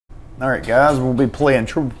Alright guys, we'll be playing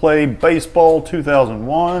Triple Play Baseball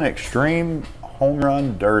 2001 Extreme Home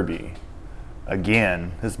Run Derby.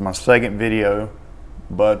 Again, this is my second video,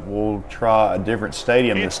 but we'll try a different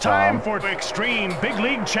stadium this time. It's time for Extreme Big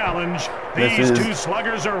League Challenge. This These two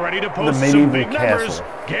sluggers are ready to post the some big medieval numbers.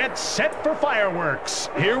 castle. Get set for fireworks.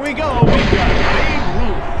 Here we go. We've got Babe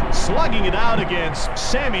Ruth slugging it out against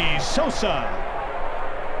Sammy Sosa.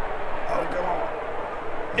 Oh, come on.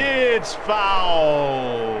 It's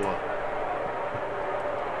foul.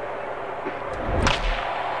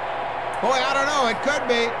 Boy, I don't know. It could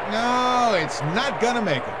be. No, it's not going to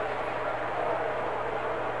make it.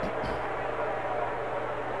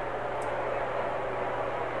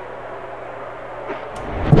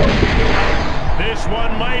 This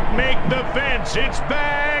one might make the fence. It's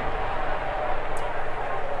back.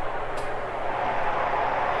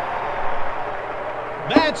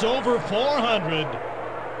 That's over 400.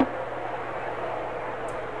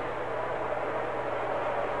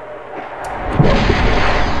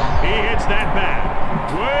 He hits that back.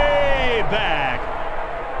 Way back.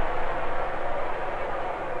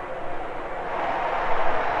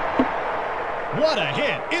 What a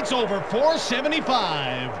hit. It's over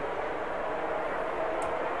 475.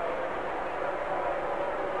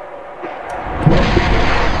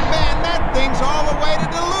 Man, that thing's all the way to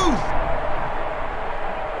Duluth.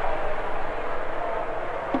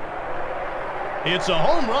 It's a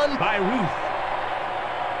home run by Ruth.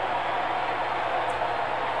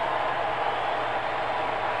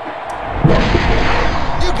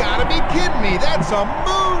 You gotta be kidding me. That's a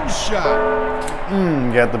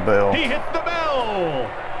moonshot. Got the bell. He hit the bell.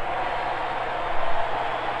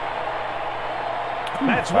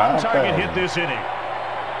 That's one target hit this inning.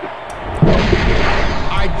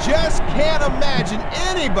 I just can't imagine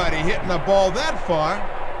anybody hitting a ball that far.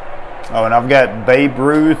 Oh, and I've got Babe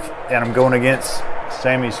Ruth, and I'm going against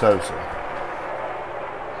Sammy Sosa.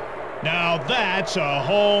 Now that's a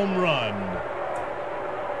home run.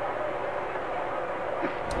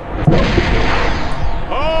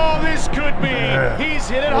 Oh, this could be. He's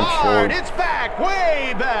hit it hard. It's back,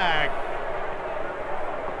 way back.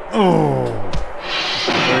 Oh,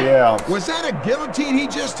 3 outs. Was that a guillotine he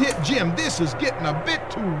just hit? Jim, this is getting a bit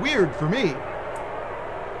too weird for me.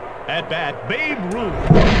 At bat, Babe Ruth.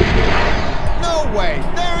 No way.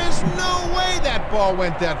 There is no way that ball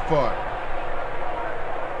went that far.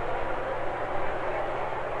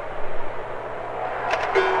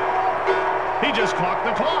 He just clocked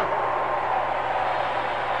the clock.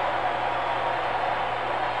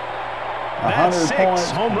 That's 100 6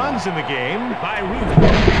 points. home runs in the game by Ruth.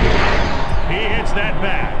 He hits that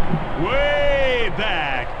back. Way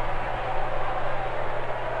back.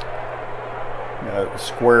 Got a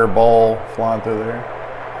square ball flying through there.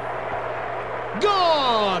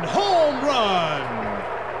 Gone! Home run!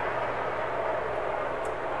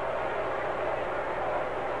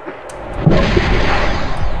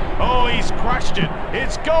 Oh, he's crushed it.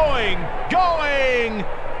 It's going! Going!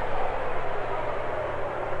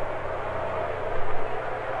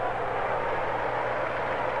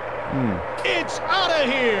 It's out of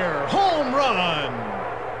here! Home run!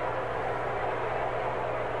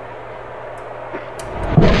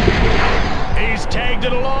 He's tagged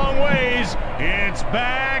it a long ways. It's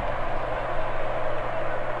back.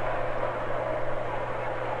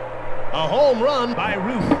 A home run by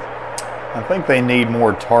Ruth. I think they need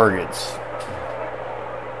more targets.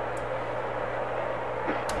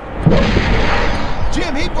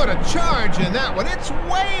 Jim, he put a charge in that one. It's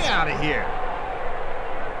way out of here.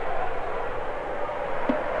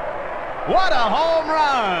 What a home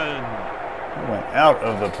run! It went out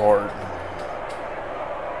of the park.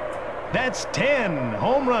 That's 10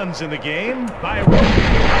 home runs in the game by Ruth.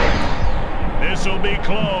 This will be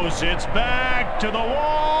close. It's back to the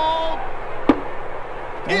wall.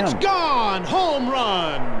 Damn. It's gone. Home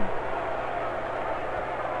run.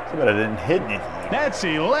 Too bad I didn't hit anything. That's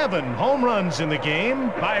 11 home runs in the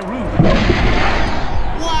game by Ruth.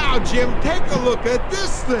 Wow, Jim, take a look at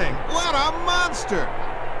this thing. What a monster.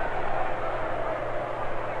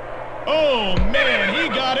 Oh, man, he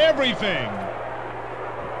got everything.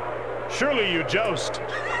 Surely you joust.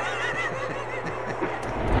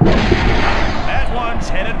 That one's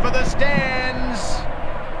headed for the stands.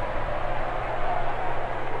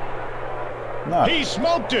 Not. He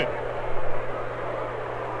smoked it.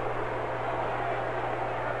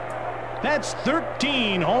 That's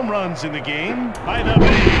 13 home runs in the game by the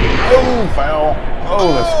Babe. Oh, foul.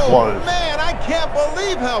 Oh, that's close. Man, I can't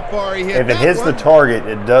believe how far he hit If it that hits one. the target,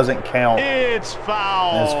 it doesn't count. It's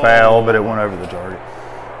foul. It's foul, but it went over the target.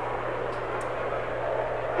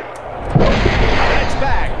 That's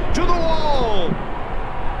back to the wall.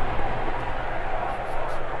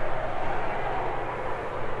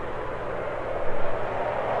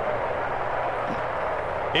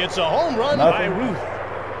 It's a home run by Ruth.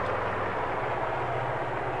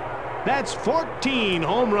 That's 14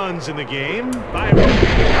 home runs in the game by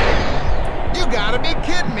Ruth. You gotta be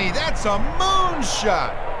kidding me. That's a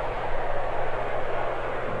moonshot.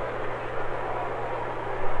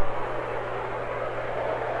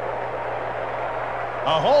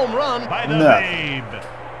 A home run by the Babe.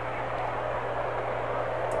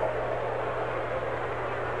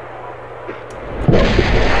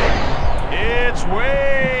 It's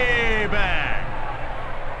way back.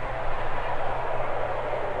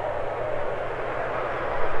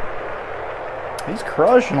 He's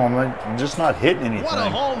crushing them, just not hitting anything. What a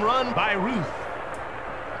home run by Ruth.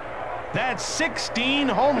 That's 16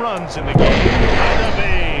 home runs in the game by the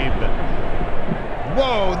Babe.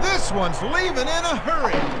 Whoa, this one's leaving in a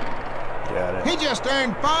hurry. Got it. He just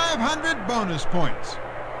earned 500 bonus points.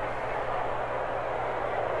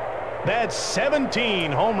 That's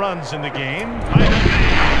 17 home runs in the game by the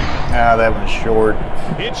Babe. Ah, that one's short.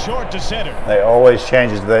 It's short to center. They always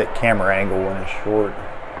changes that camera angle when it's short.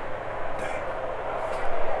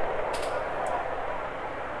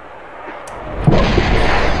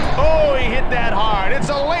 Oh, he hit that hard. It's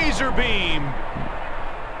a laser beam.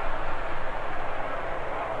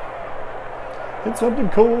 Hit something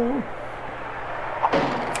cool.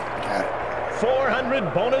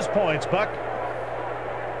 400 bonus points, Buck.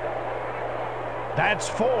 That's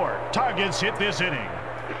 4 targets hit this inning.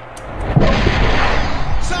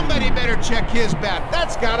 Somebody better check his bat.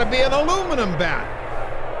 That's got to be an aluminum bat.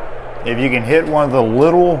 If you can hit one of the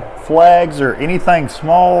little flags or anything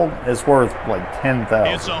small, it's worth like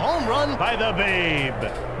 10,000. It's a home run by the Babe.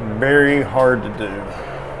 Very hard to do.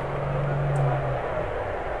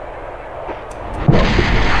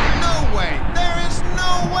 No way. There is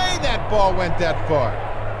no way that ball went that far.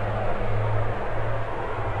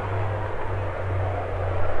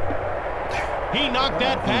 He knocked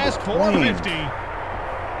that past 450.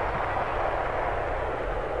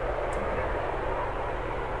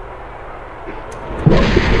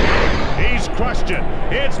 He's crushed it.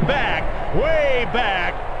 It's back, way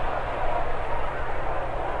back.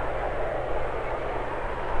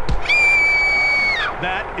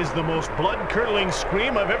 That is the most blood-curdling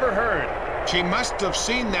scream I've ever heard. She must have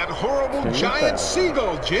seen that horrible giant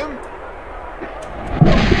seagull, Jim.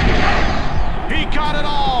 He caught it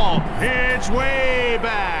all. It's way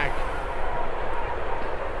back.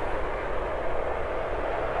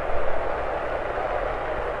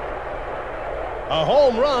 A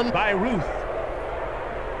home run by Ruth.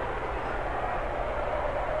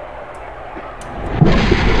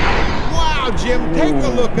 Wow, Jim, take a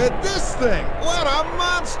look at this thing. What a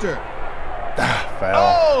monster. Foul.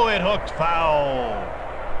 Oh, it hooked foul.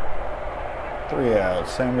 3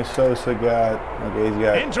 outs. Sammy Sosa got, okay, he's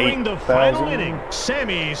got Entering the 8,000. final inning,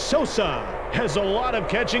 Sammy Sosa has a lot of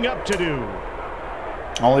catching up to do.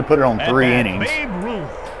 Only put it on 3 innings. Babe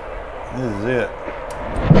Ruth. This is it.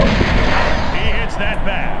 He hits that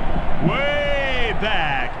bat way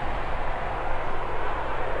back.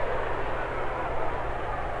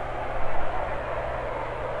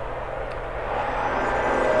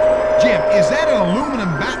 Jim, is that an aluminum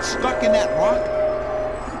bat stuck in that rock?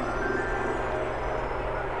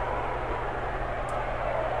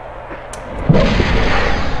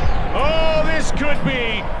 Oh, this could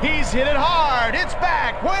be. He's hit it hard. It's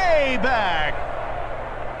back, way back.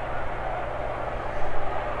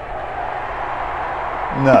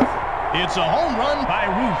 Nothing. It's a home run by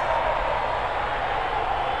Ruth.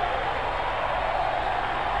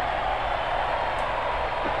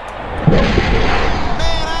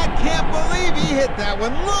 Man, I can't believe he hit that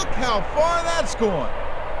one. Look how far that's going.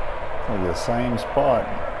 Look, the same spot.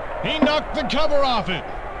 He knocked the cover off it.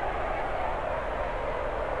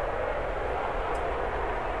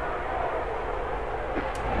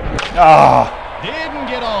 Ah! Didn't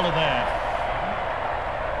get all of that.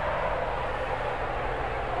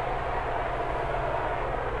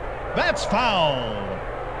 That's foul.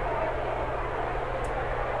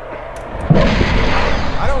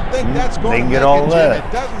 I don't think that's going to Didn't make get all it, that. Jim.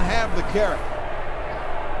 It doesn't have the carrot.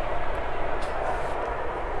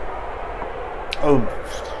 Oh.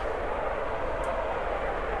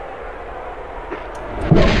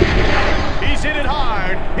 He's hit it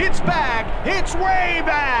hard. It's back. It's way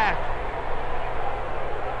back.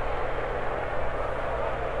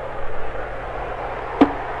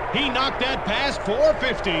 He knocked that past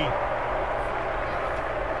 450.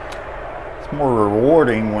 It's more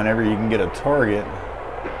rewarding whenever you can get a target.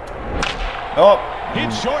 Oh!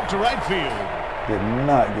 Hit short to right field. Did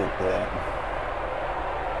not get that.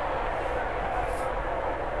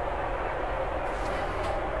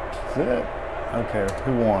 Is it? Okay,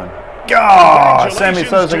 who won? God, Sammy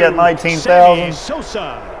Sosa got 19,000. Sammy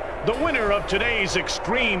Sosa, the winner of today's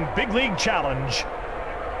Extreme Big League Challenge.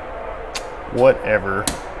 Whatever.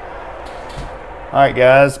 All right,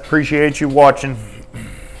 guys. Appreciate you watching.